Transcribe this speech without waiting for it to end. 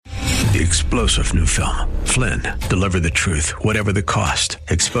The explosive new film, Flynn, deliver the truth, whatever the cost,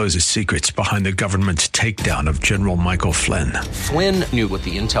 exposes secrets behind the government's takedown of General Michael Flynn. Flynn knew what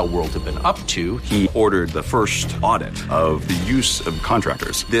the intel world had been up to. He ordered the first audit of the use of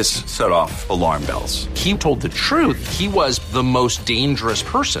contractors. This set off alarm bells. He told the truth. He was the most dangerous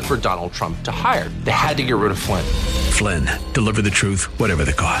person for Donald Trump to hire. They had to get rid of Flynn. Flynn, deliver the truth, whatever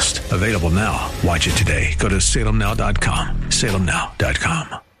the cost. Available now. Watch it today. Go to salemnow.com.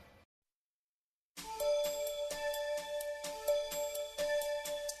 salemnow.com.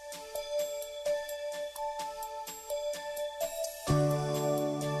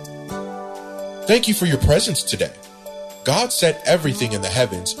 Thank you for your presence today. God set everything in the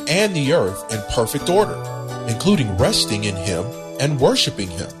heavens and the earth in perfect order, including resting in Him and worshiping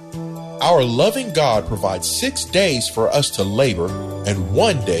Him. Our loving God provides 6 days for us to labor and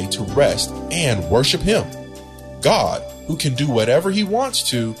 1 day to rest and worship Him. God, who can do whatever He wants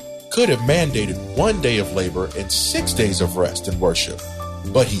to, could have mandated 1 day of labor and 6 days of rest and worship,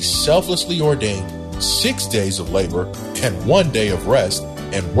 but He selflessly ordained 6 days of labor and 1 day of rest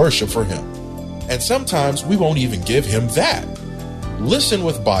and worship for Him. And sometimes we won't even give Him that. Listen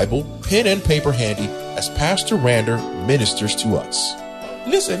with Bible, pen and paper handy as Pastor Rander ministers to us.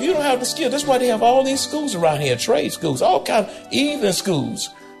 Listen, if you don't have the skill, that's why they have all these schools around here, trade schools, all kinds of evening schools,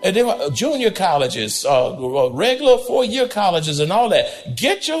 and then junior colleges, regular 4-year colleges and all that.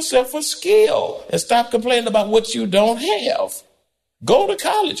 Get yourself a skill and stop complaining about what you don't have. Go to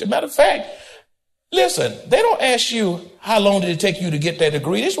college. As a matter of fact, listen, they don't ask you how long did it take you to get that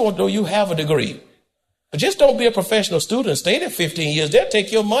degree. They just want to know you have a degree. But just don't be a professional student. Stay there 15 years. They'll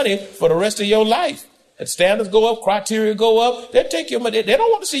take your money for the rest of your life. And standards go up, criteria go up. They'll take your money. They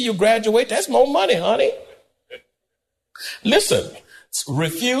don't want to see you graduate. That's more money, honey. Listen,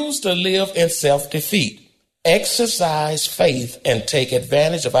 refuse to live in self-defeat. Exercise faith and take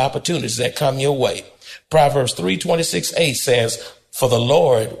advantage of opportunities that come your way. Proverbs 3:26-8 says, "For the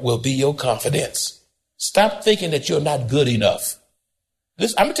Lord will be your confidence." Stop thinking that you're not good enough.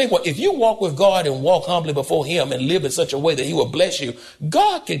 Listen, I'm going to tell you what, if you walk with God and walk humbly before Him and live in such a way that He will bless you,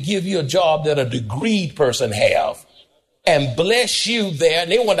 God could give you a job that a degreed person have and bless you there.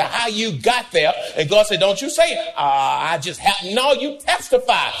 And they wonder how you got there. And God said, don't you say, I just happened. No, you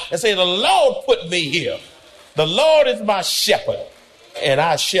testify and say, the Lord put me here. The Lord is my shepherd, and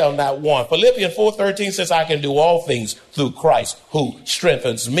I shall not want. Philippians 4:13 says, I can do all things through Christ who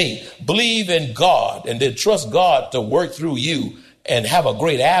strengthens me. Believe in God and then trust God to work through you and have a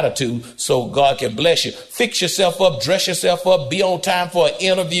great attitude so God can bless you. Fix yourself up, dress yourself up, be on time for an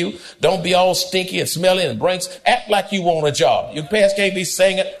interview. Don't be all stinky and smelly and brinks. Act like you want a job. Your pants can't be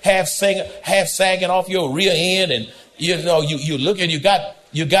singing, half sagging off your rear end. And you know, you look and you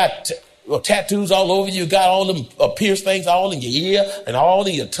got tattoos all over you. You got all them pierced things all in your ear and all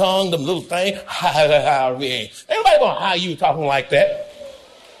in your tongue, them little things. Everybody gonna hire you talking like that.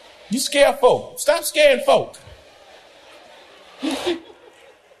 You scare folk. Stop scaring folk.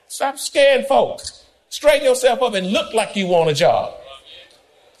 Stop scaring folk. Straighten yourself up and look like you want a job.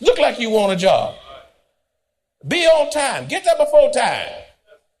 Look like you want a job. Be on time. Get there before time.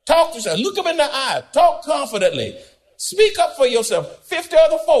 Talk to yourself. Look them in the eye. Talk confidently. Speak up for yourself. 50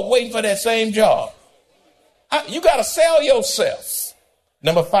 other folk waiting for that same job. You got to sell yourself.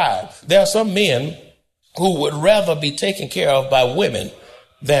 Number 5, there are some men who would rather be taken care of by women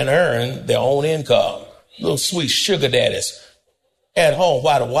than earn their own income. Little sweet sugar daddies at home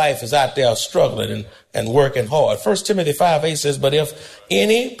while the wife is out there struggling and working hard. 1 Timothy 5:8 says, but if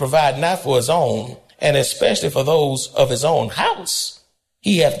any provide not for his own, and especially for those of his own house,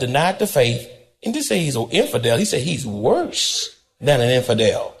 he hath denied the faith. And this say he's an infidel. He said he's worse than an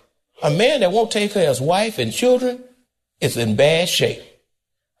infidel. A man that won't take care of his wife and children is in bad shape.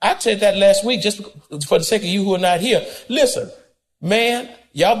 I said that last week just for the sake of you who are not here. Listen, man,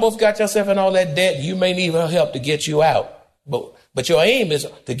 y'all both got yourself in all that debt. You may need her help to get you out. But your aim is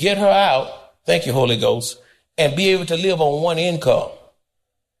to get her out, thank you, Holy Ghost, and be able to live on one income.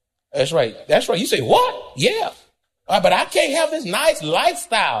 That's right. That's right. You say, what? Yeah. But I can't have this nice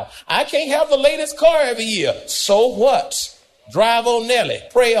lifestyle. I can't have the latest car every year. So what? Drive on Nelly.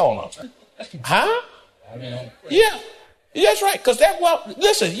 Pray on her. Huh? Yeah. That's right. Because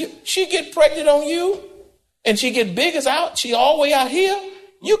listen, she get pregnant on you and she get big as out. She all the way out here.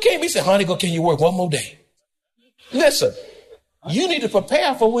 You can't be saying, honey, can you work one more day? Listen, you need to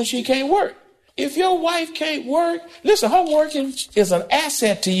prepare for when she can't work. If your wife can't work, listen, her working is an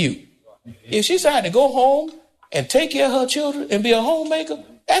asset to you. If she decided to go home and take care of her children and be a homemaker,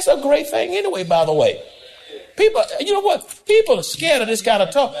 that's a great thing anyway, by the way. People, you know what? People are scared of this kind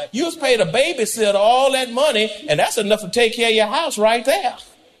of talk. You was paid a babysitter all that money, and that's enough to take care of your house right there.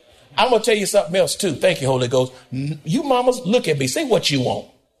 I'm going to tell you something else too. Thank you, Holy Ghost. You mamas, look at me. Say what you want.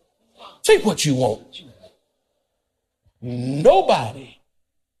 Say what you want. Nobody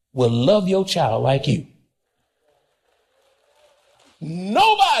will love your child like you.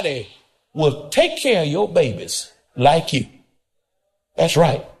 Nobody will take care of your babies like you. That's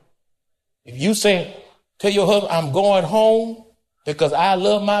right. If you say, tell your husband, I'm going home because I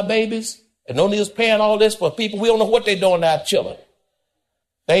love my babies, and no need paying all this for people, we don't know what they're doing to our children.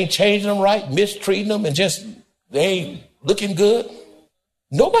 They ain't changing them right, mistreating them, and just, they ain't looking good.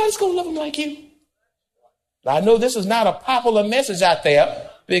 Nobody's going to love them like you. I know this is not a popular message out there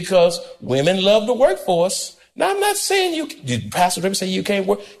because women love the workforce. Now, I'm not saying Pastor Rick say you can't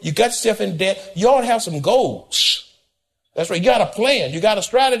work. You got yourself in debt. You ought to have some goals. That's right. You got to plan. You got to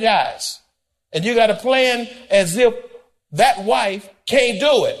strategize. And you got to plan as if that wife can't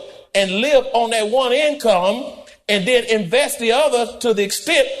do it and live on that one income and then invest the other to the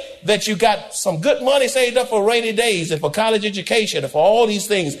extent that you got some good money saved up for rainy days and for college education and for all these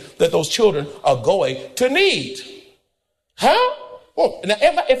things that those children are going to need. Huh? Well, now,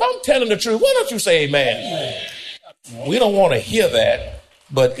 if I'm telling the truth, why don't you say amen? We don't want to hear that,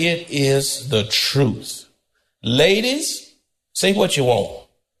 but it is the truth. Ladies, say what you want.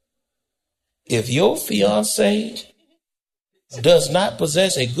 If your fiance does not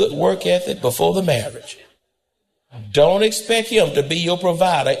possess a good work ethic before the marriage, don't expect him to be your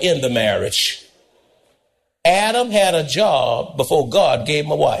provider in the marriage. Adam had a job before God gave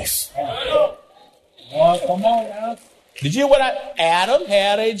him a wife. Come on now. Did you hear what Adam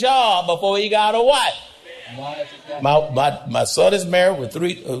had a job before he got a wife. My son is married with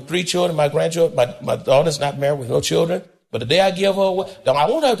three children, my grandchildren. My daughter's not married with no children. But the day I give her away, I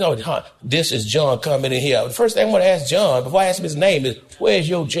want her to know, this is John coming in here. The first thing I want to ask John, before I ask him his name, is, where's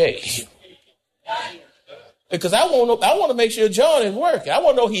your J? Because I want to make sure John is working. I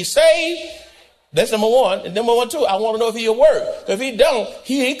want to know he's saved. That's number one. And number one, too, I want to know if he'll work. Because if he don't,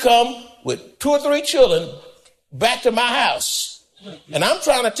 he come with 2 or 3 children back to my house. And I'm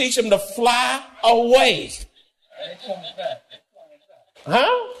trying to teach him to fly away.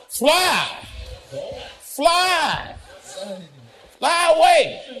 Huh? Fly. Fly. Fly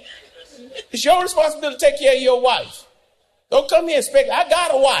away. It's your responsibility to take care of your wife. Don't come here and expect, I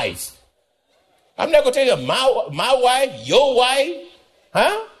got a wife. I'm not going to tell you my wife, your wife,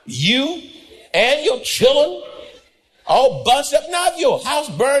 huh? You and your children all busted up. Now, if your house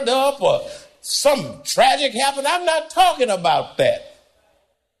burned up or some tragic happened, I'm not talking about that.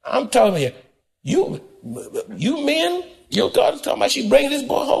 I'm talking to you men, your daughter's talking about she bringing this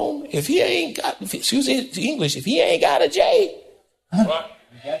boy home. If he ain't got, excuse English, if he ain't got a J,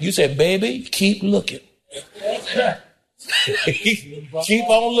 you said, baby, keep looking. Keep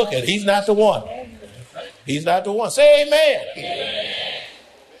on looking. He's not the one. He's not the one. Say amen.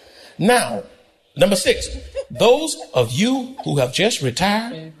 Now, number 6, those of you who have just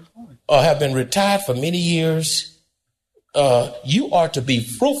retired or have been retired for many years, you are to be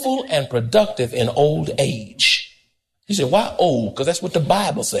fruitful and productive in old age. You say, why old? Because that's what the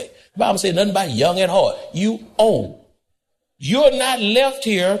Bible says. The Bible says nothing about young at heart. You old. You're not left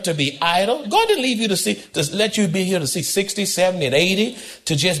here to be idle. God didn't leave you to let you be here to see 60, 70, and 80,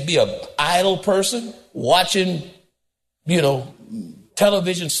 to just be an idle person watching,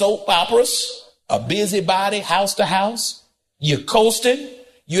 television soap operas, a busybody, house to house. You're coasting.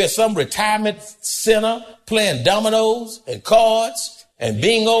 You're at some retirement center playing dominoes and cards and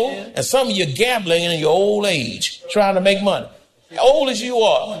bingo. And some of you gambling in your old age, trying to make money. Old as you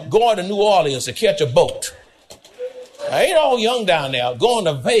are, going to New Orleans to catch a boat. I ain't all young down there going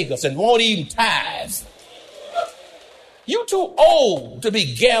to Vegas and won't even tithe. You too old to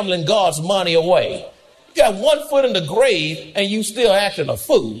be gambling God's money away. You got 1 foot in the grave and you still acting a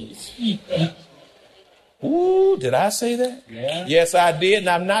fool. Ooh, did I say that? Yeah. Yes, I did, and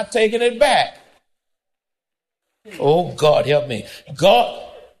I'm not taking it back. Oh, God, help me. God,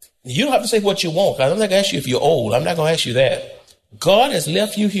 you don't have to say what you want. I'm not going to ask you if you're old. I'm not going to ask you that. God has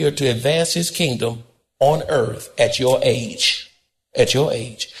left you here to advance his kingdom on earth at your age. At your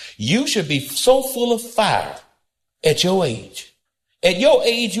age. You should be so full of fire at your age. At your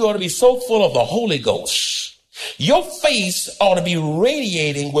age, you ought to be so full of the Holy Ghost. Your face ought to be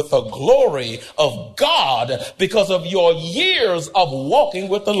radiating with the glory of God because of your years of walking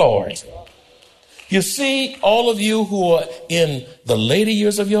with the Lord. You see, all of you who are in the later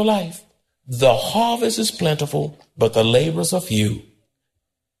years of your life, the harvest is plentiful, but the laborers are few.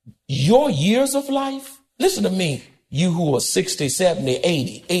 Your years of life, listen to me, you who are 60, 70,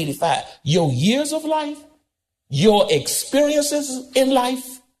 80, 85, your years of life, your experiences in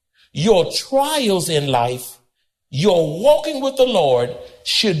life, your trials in life, Your walking with the Lord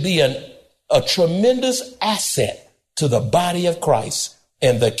should be a tremendous asset to the body of Christ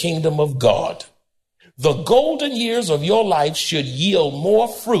and the kingdom of God. The golden years of your life should yield more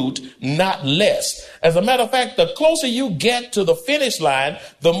fruit, not less. As a matter of fact, the closer you get to the finish line,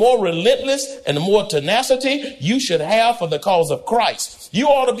 the more relentless and the more tenacity you should have for the cause of Christ. You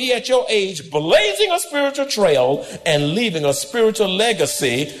ought to be at your age blazing a spiritual trail and leaving a spiritual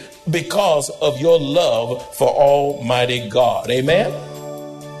legacy because of your love for Almighty God. Amen.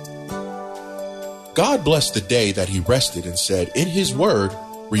 God blessed the day that he rested and said in his word,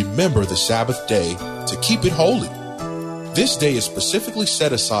 remember the Sabbath day to keep it holy. This day is specifically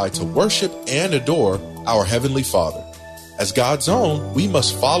set aside to worship and adore our Heavenly Father. As God's own, we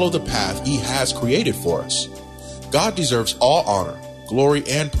must follow the path he has created for us. God deserves all honor, glory,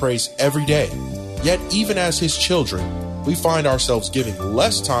 and praise every day. Yet even as his children, we find ourselves giving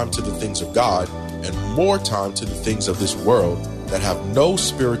less time to the things of God and more time to the things of this world that have no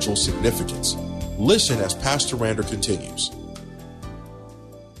spiritual significance. Listen as Pastor Rander continues.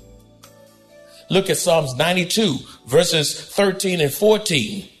 Look at Psalms 92, verses 13 and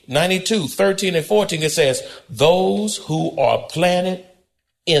 14. 92, 13 and 14, it says, those who are planted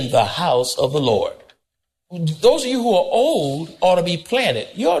in the house of the Lord. Those of you who are old ought to be planted.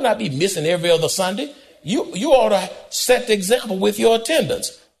 You ought not be missing every other Sunday. You ought to set the example with your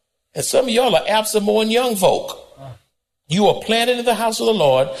attendance. And some of y'all are absent more than young folk. You are planted in the house of the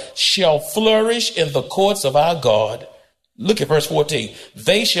Lord, shall flourish in the courts of our God. Look at verse 14.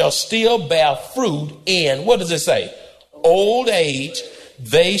 They shall still bear fruit in, what does it say? Old age.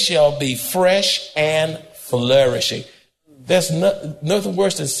 They shall be fresh and flourishing. There's nothing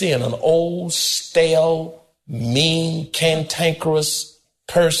worse than seeing an old, stale, mean, cantankerous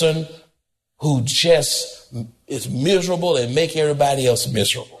person who just is miserable and make everybody else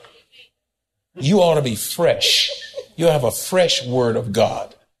miserable. You ought to be fresh. You have a fresh word of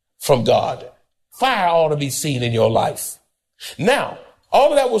God from God. Fire ought to be seen in your life. Now,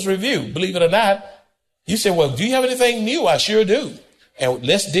 all of that was reviewed. Believe it or not, you say, well, do you have anything new? I sure do. And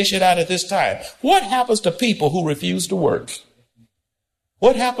let's dish it out at this time. What happens to people who refuse to work?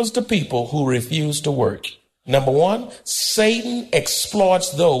 What happens to people who refuse to work? Number one, Satan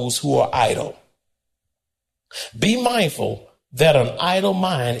exploits those who are idle. Be mindful that an idle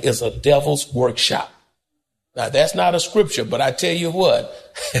mind is a devil's workshop. Now, that's not a scripture, but I tell you what,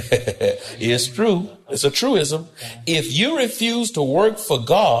 it's true. It's a truism. If you refuse to work for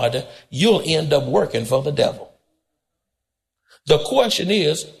God, you'll end up working for the devil. The question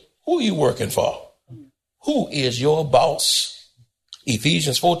is, who are you working for? Who is your boss?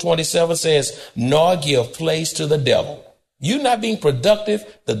 Ephesians 4:27 says, nor give place to the devil. You're not being productive,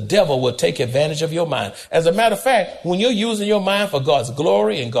 the devil will take advantage of your mind. As a matter of fact, when you're using your mind for God's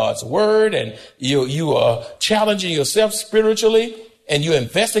glory and God's word, and you are challenging yourself spiritually, and you're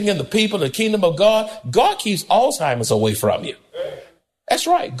investing in the people, the kingdom of God, God keeps Alzheimer's away from you. That's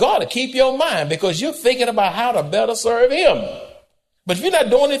right. God will keep your mind because you're thinking about how to better serve him. But if you're not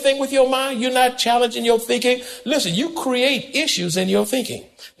doing anything with your mind, you're not challenging your thinking. Listen, you create issues in your thinking.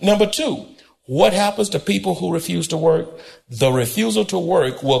 Number two, what happens to people who refuse to work? The refusal to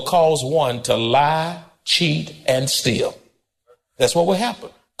work will cause one to lie, cheat, and steal. That's what will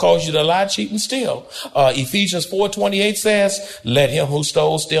happen. Cause you to lie, cheat, and steal. Ephesians 4:28 says, let him who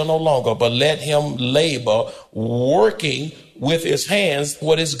stole steal no longer, but let him labor, working with his hands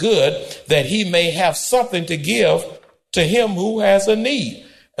what is good, that he may have something to give to him who has a need.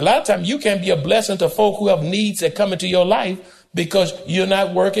 A lot of times you can be a blessing to folk who have needs that come into your life because you're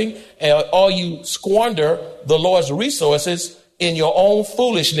not working, or you squander the Lord's resources in your own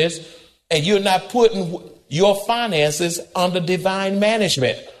foolishness, and you're not putting your finances under divine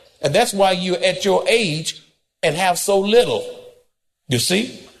management. And that's why you're at your age and have so little. You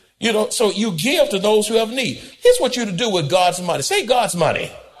see? So you give to those who have need. Here's what you're to do with God's money. Say God's money.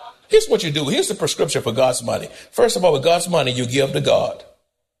 Here's what you do. Here's the prescription for God's money. First of all, with God's money, you give to God.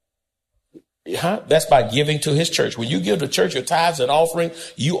 That's by giving to his church. When you give to church your tithes and offering,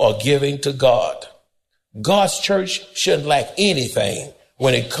 you are giving to God. God's church shouldn't lack anything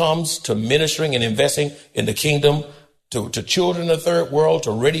when it comes to ministering and investing in the kingdom, to children in the third world,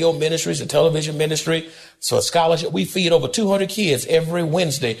 to radio ministries, to television ministry. So a scholarship, we feed over 200 kids every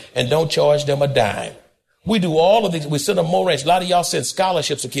Wednesday and don't charge them a dime. We do all of these. We send them more ranch. A lot of y'all send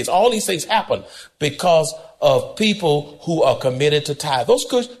scholarships to kids. All these things happen because of people who are committed to tithe. Those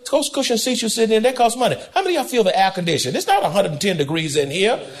cushion seats you sit in, that cost money. How many of y'all feel the air conditioning? It's not 110 degrees in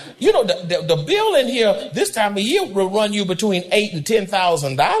here. You know, the bill in here this time of year will run you between $8,000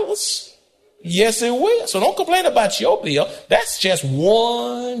 and $10,000. Yes, it will. So don't complain about your bill. That's just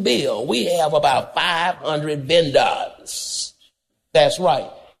one bill. We have about 500 vendors. That's right.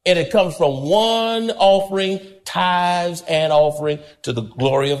 And it comes from one offering, tithes and offering to the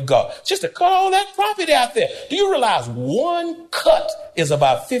glory of God. Just to cut all that profit out there. Do you realize one cut is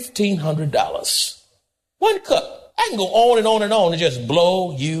about $1,500? One cut. I can go on and on and on and just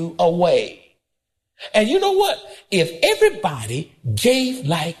blow you away. And you know what? If everybody gave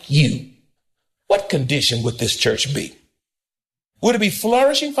like you, what condition would this church be? Would it be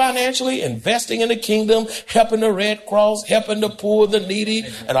flourishing financially, investing in the kingdom, helping the Red Cross, helping the poor, the needy,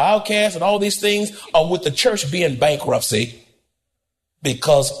 and outcasts, and all these things? Or would the church be in bankruptcy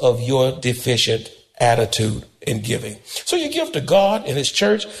because of your deficient attitude in giving? So you give to God and his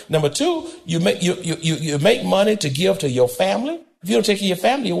church. Number two, you make money to give to your family. If you don't take care of your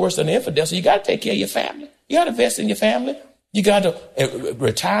family, you're worse than an infidel. So you got to take care of your family. You got to invest in your family. You got to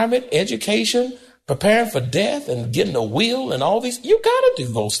retirement, education, preparing for death and getting a will and all these. You got to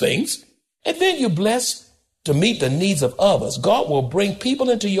do those things. And then you're blessed to meet the needs of others. God will bring people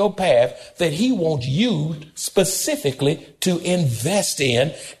into your path that he wants you specifically to invest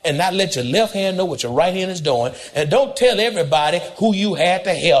in, and not let your left hand know what your right hand is doing. And don't tell everybody who you had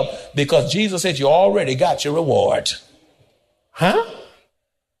to help, because Jesus said you already got your reward. Huh?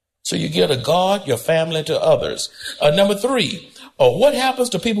 So you give to God, your family, to others. Number three, what happens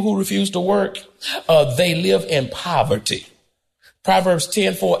to people who refuse to work? They live in poverty. Proverbs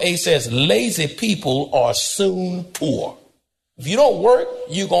 10:4a says, lazy people are soon poor. If you don't work,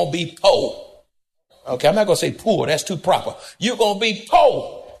 you're going to be poor. Okay, I'm not going to say poor. That's too proper. You're going to be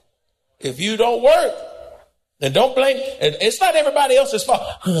poor. If you don't work, then don't blame. It's not everybody else's fault.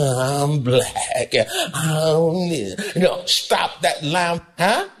 I'm black. Stop that line.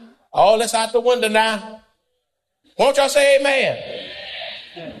 Huh? All that's out the window now. Won't y'all say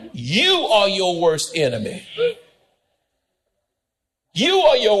amen? You are your worst enemy. You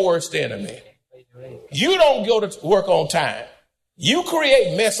are your worst enemy. You don't go to work on time. You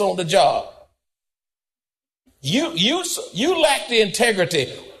create mess on the job. You lack the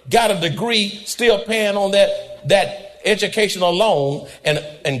integrity. Got a degree, still paying on that educational loan,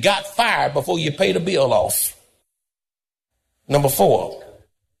 and got fired before you pay the bill off. Number four,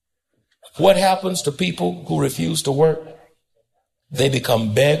 what happens to people who refuse to work? They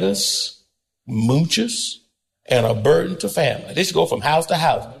become beggars, moochers, and a burden to family. They should go from house to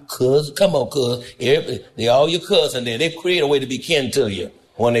house. Cuz, come on, cuz. They all your cousins there. They create a way to be kin to you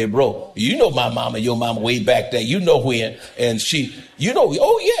when they broke. You know my mama, your mama way back there. You know when. And she, you know,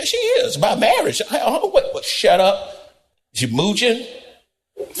 oh yeah, she is. By marriage. Wait, shut up. She mooching.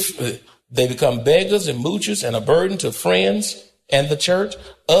 They become beggars and moochers and a burden to friends and the church.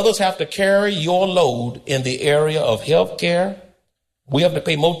 Others have to carry your load in the area of health care. We have to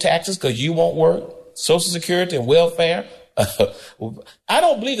pay more taxes because you won't work. Social Security and welfare. I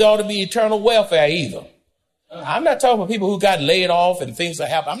don't believe there ought to be eternal welfare either. I'm not talking about people who got laid off and things that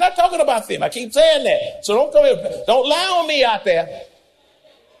happen. I'm not talking about them. I keep saying that. So don't come here. Don't lie on me out there.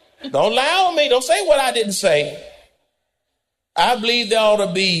 Don't lie on me. Don't say what I didn't say. I believe there ought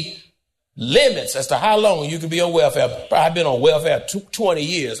to be limits as to how long you can be on welfare. I've been on welfare 20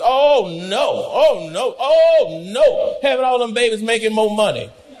 years. Oh no. Having all them babies making more money.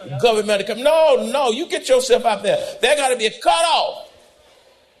 Government come. No, you get yourself out there. There got to be a cut off.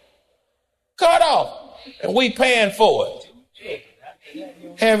 And we paying for it.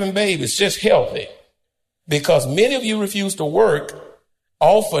 Having babies, just healthy. Because many of you refuse to work.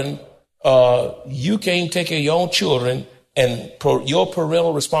 Often, you can't take care of your own children, and your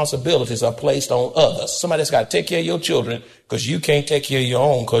parental responsibilities are placed on others. Somebody's got to take care of your children because you can't take care of your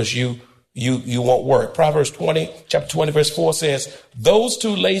own because you won't work. Proverbs chapter 20, verse 4 says, those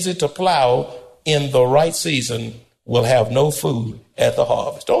too lazy to plow in the right season will have no food at the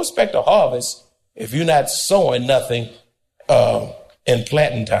harvest. Don't expect a harvest if you're not sowing nothing in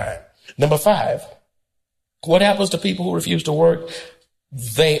planting time. Number 5, what happens to people who refuse to work?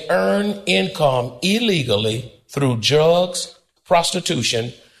 They earn income illegally through drugs,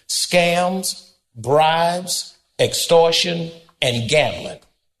 prostitution, scams, bribes, extortion, and gambling.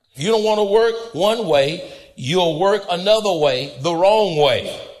 If you don't want to work one way, you'll work another way, the wrong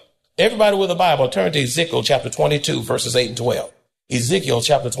way. Everybody with a Bible, turn to Ezekiel chapter 22, verses 8 and 12. Ezekiel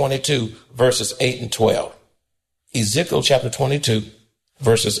chapter 22, verses 8 and 12. Ezekiel chapter 22,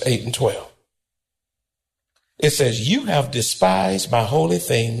 verses 8 and 12. It says, you have despised my holy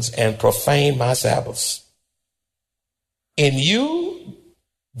things and profaned my Sabbaths. In you,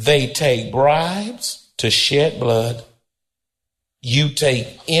 they take bribes to shed blood. You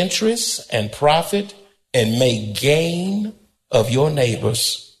take interest and profit and make gain of your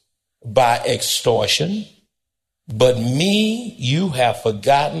neighbors. by extortion, but me you have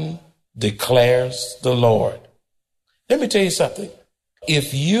forgotten, declares the Lord. Let me tell you something.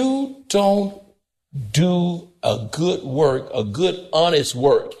 If you don't do a good work, a good, honest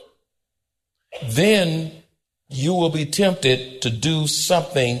work, then you will be tempted to do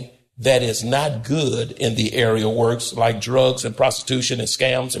something that is not good in the area of works, like drugs and prostitution and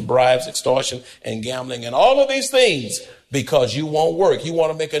scams and bribes, extortion and gambling and all of these things, because you won't work. You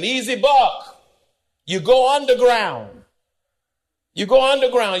want to make an easy buck. You go underground. You go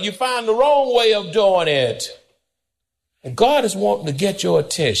underground. You find the wrong way of doing it. And God is wanting to get your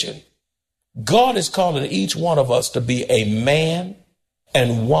attention. God is calling each one of us to be a man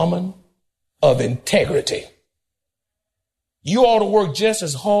and woman of integrity. You ought to work just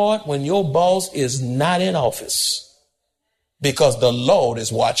as hard when your boss is not in office, because the Lord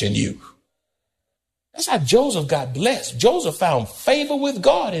is watching you. That's how Joseph got blessed. Joseph found favor with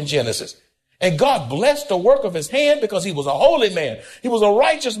God in Genesis. And God blessed the work of his hand because he was a holy man. He was a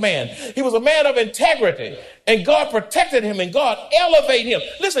righteous man. He was a man of integrity. And God protected him and God elevated him.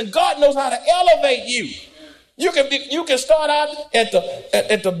 Listen, God knows how to elevate you. You can start out at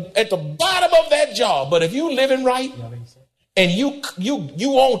the bottom of that job, but if you living right and you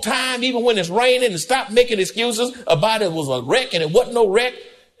on time even when it's raining, and stop making excuses about it was a wreck and it wasn't no wreck,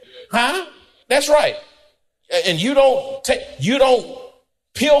 huh? That's right. And you don't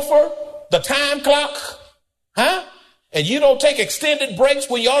pilfer the time clock, huh? And you don't take extended breaks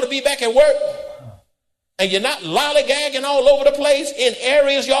when you ought to be back at work. And you're not lollygagging all over the place in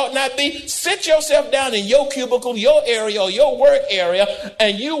areas you ought not be. Sit yourself down in your cubicle, your area, or your work area,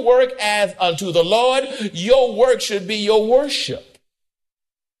 and you work as unto the Lord. Your work should be your worship.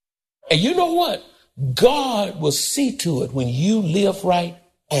 And you know what? God will see to it when you live right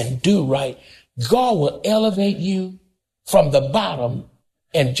and do right. God will elevate you from the bottom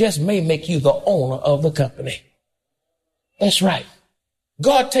and just may make you the owner of the company. That's right.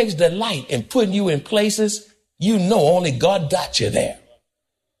 God takes delight in putting you in places you know only God got you there.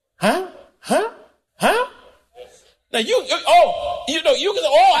 Huh? Now you can say,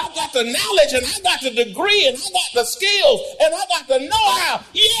 I got the knowledge and I got the degree and I got the skills and I got the know-how.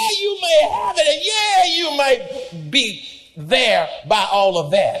 Yeah, you may have it and yeah, you might be there by all of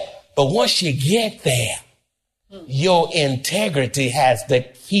that. But once you get there, your integrity has to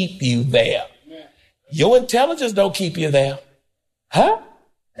keep you there. Your intelligence don't keep you there. Huh?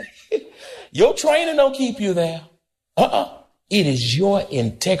 Your training don't keep you there. It is your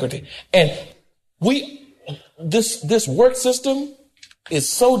integrity. And this work system is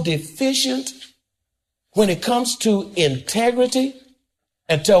so deficient when it comes to integrity,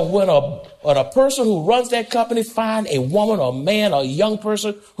 until when a person who runs that company find a woman or man or a young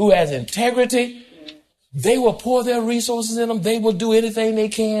person who has integrity, they will pour their resources in them. They will do anything they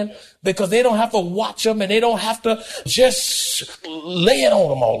can because they don't have to watch them and they don't have to just lay it on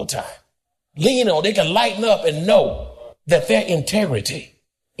them all the time. Lean on, they can lighten up and know that their integrity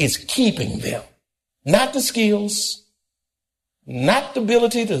is keeping them. Not the skills, not the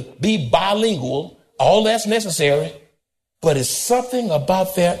ability to be bilingual, all that's necessary, but it's something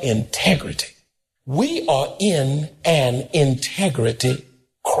about their integrity. We are in an integrity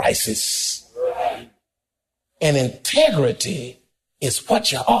crisis. And integrity is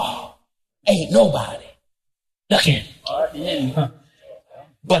what you are. Ain't nobody looking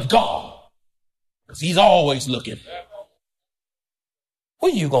but God. Because he's always looking.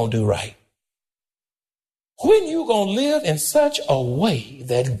 When you going to do right? When you going to live in such a way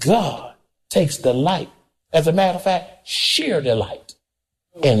that God takes delight, as a matter of fact, sheer delight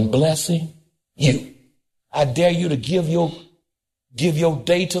in blessing you. I dare you to give your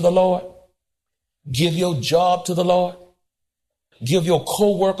day to the Lord. Give your job to the Lord. Give your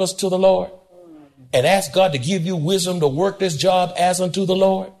co-workers to the Lord. And ask God to give you wisdom to work this job as unto the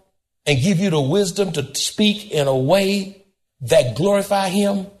Lord. And give you the wisdom to speak in a way that glorify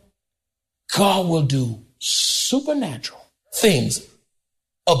him. God will do supernatural things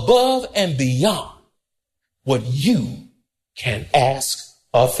above and beyond what you can ask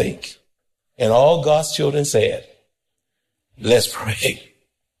or think. And all God's children said, let's pray.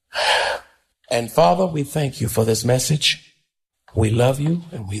 And Father, we thank you for this message. We love you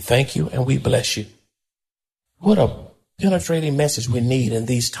and we thank you and we bless you. What a penetrating message we need in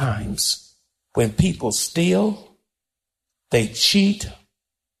these times when people steal, they cheat,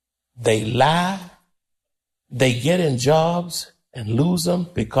 they lie, they get in jobs and lose them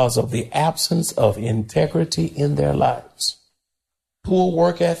because of the absence of integrity in their lives. Poor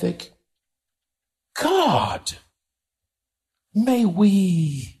work ethic. God, may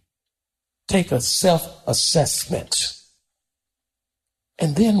we take a self-assessment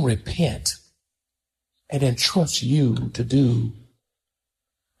and then repent and then trust you to do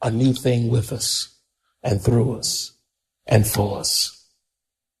a new thing with us and through us and for us.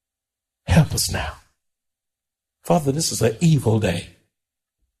 Help us now. Father, this is an evil day,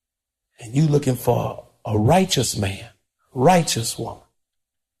 and you looking for a righteous man, righteous woman,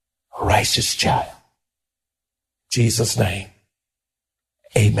 a righteous child. In Jesus' name,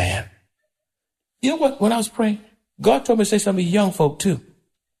 amen. You know what? When I was praying, God told me to say something to young folk too.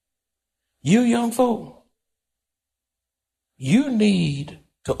 You young folk, you need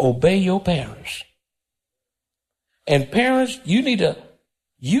to obey your parents. And parents, you need to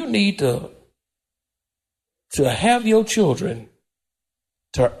have your children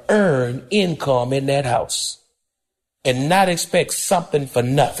to earn income in that house and not expect something for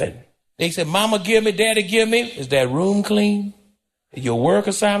nothing. They say, Mama, give me, Daddy, give me. Is that room clean? Is your work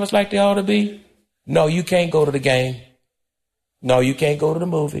assignments like they ought to be? No, you can't go to the game. No, you can't go to the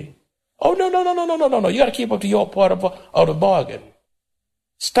movie. Oh, no. You got to keep up to your part of the bargain.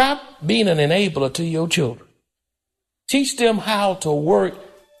 Stop being an enabler to your children. Teach them how to work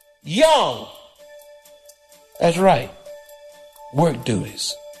young. That's right. Work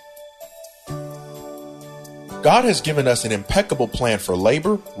duties. God has given us an impeccable plan for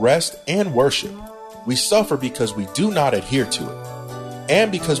labor, rest, and worship. We suffer because we do not adhere to it.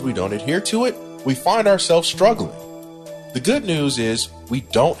 And because we don't adhere to it, we find ourselves struggling. The good news is we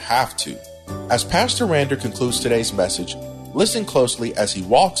don't have to. As Pastor Rander concludes today's message, listen closely as he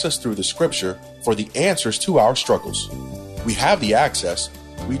walks us through the scripture for the answers to our struggles. We have the access,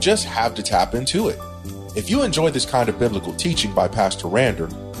 we just have to tap into it. If you enjoy this kind of biblical teaching by Pastor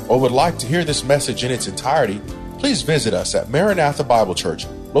Rander, or would like to hear this message in its entirety, please visit us at Maranatha Bible Church,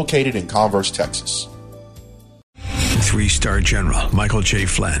 located in Converse, Texas. 3-star General Michael J.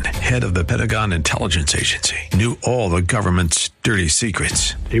 Flynn, head of the Pentagon Intelligence Agency, knew all the government's dirty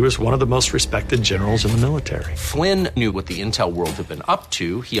secrets. He was one of the most respected generals in the military. Flynn knew what the intel world had been up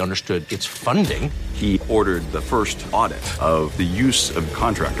to. He understood its funding. He ordered the first audit of the use of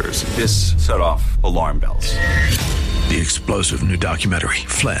contractors. This set off alarm bells. The explosive new documentary,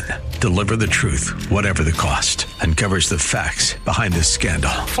 Flynn, Deliver the Truth, Whatever the Cost, uncovers the facts behind this scandal.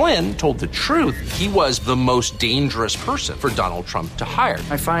 Flynn told the truth. He was the most dangerous person for Donald Trump to hire.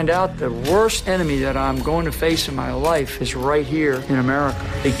 I find out the worst enemy that I'm going to face in my life is right here in America.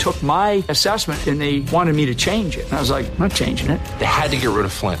 They took my assessment and they wanted me to change it. And I was like, I'm not changing it. They had to get rid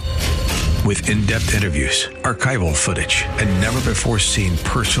of Flynn. With in-depth interviews, archival footage, and never-before-seen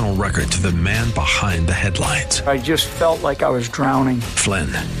personal records of the man behind the headlines. I just felt like I was drowning. Flynn,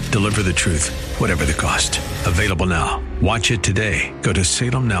 Deliver the Truth, Whatever the Cost. Available now. Watch it today. Go to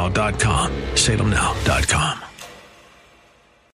salemnow.com. salemnow.com.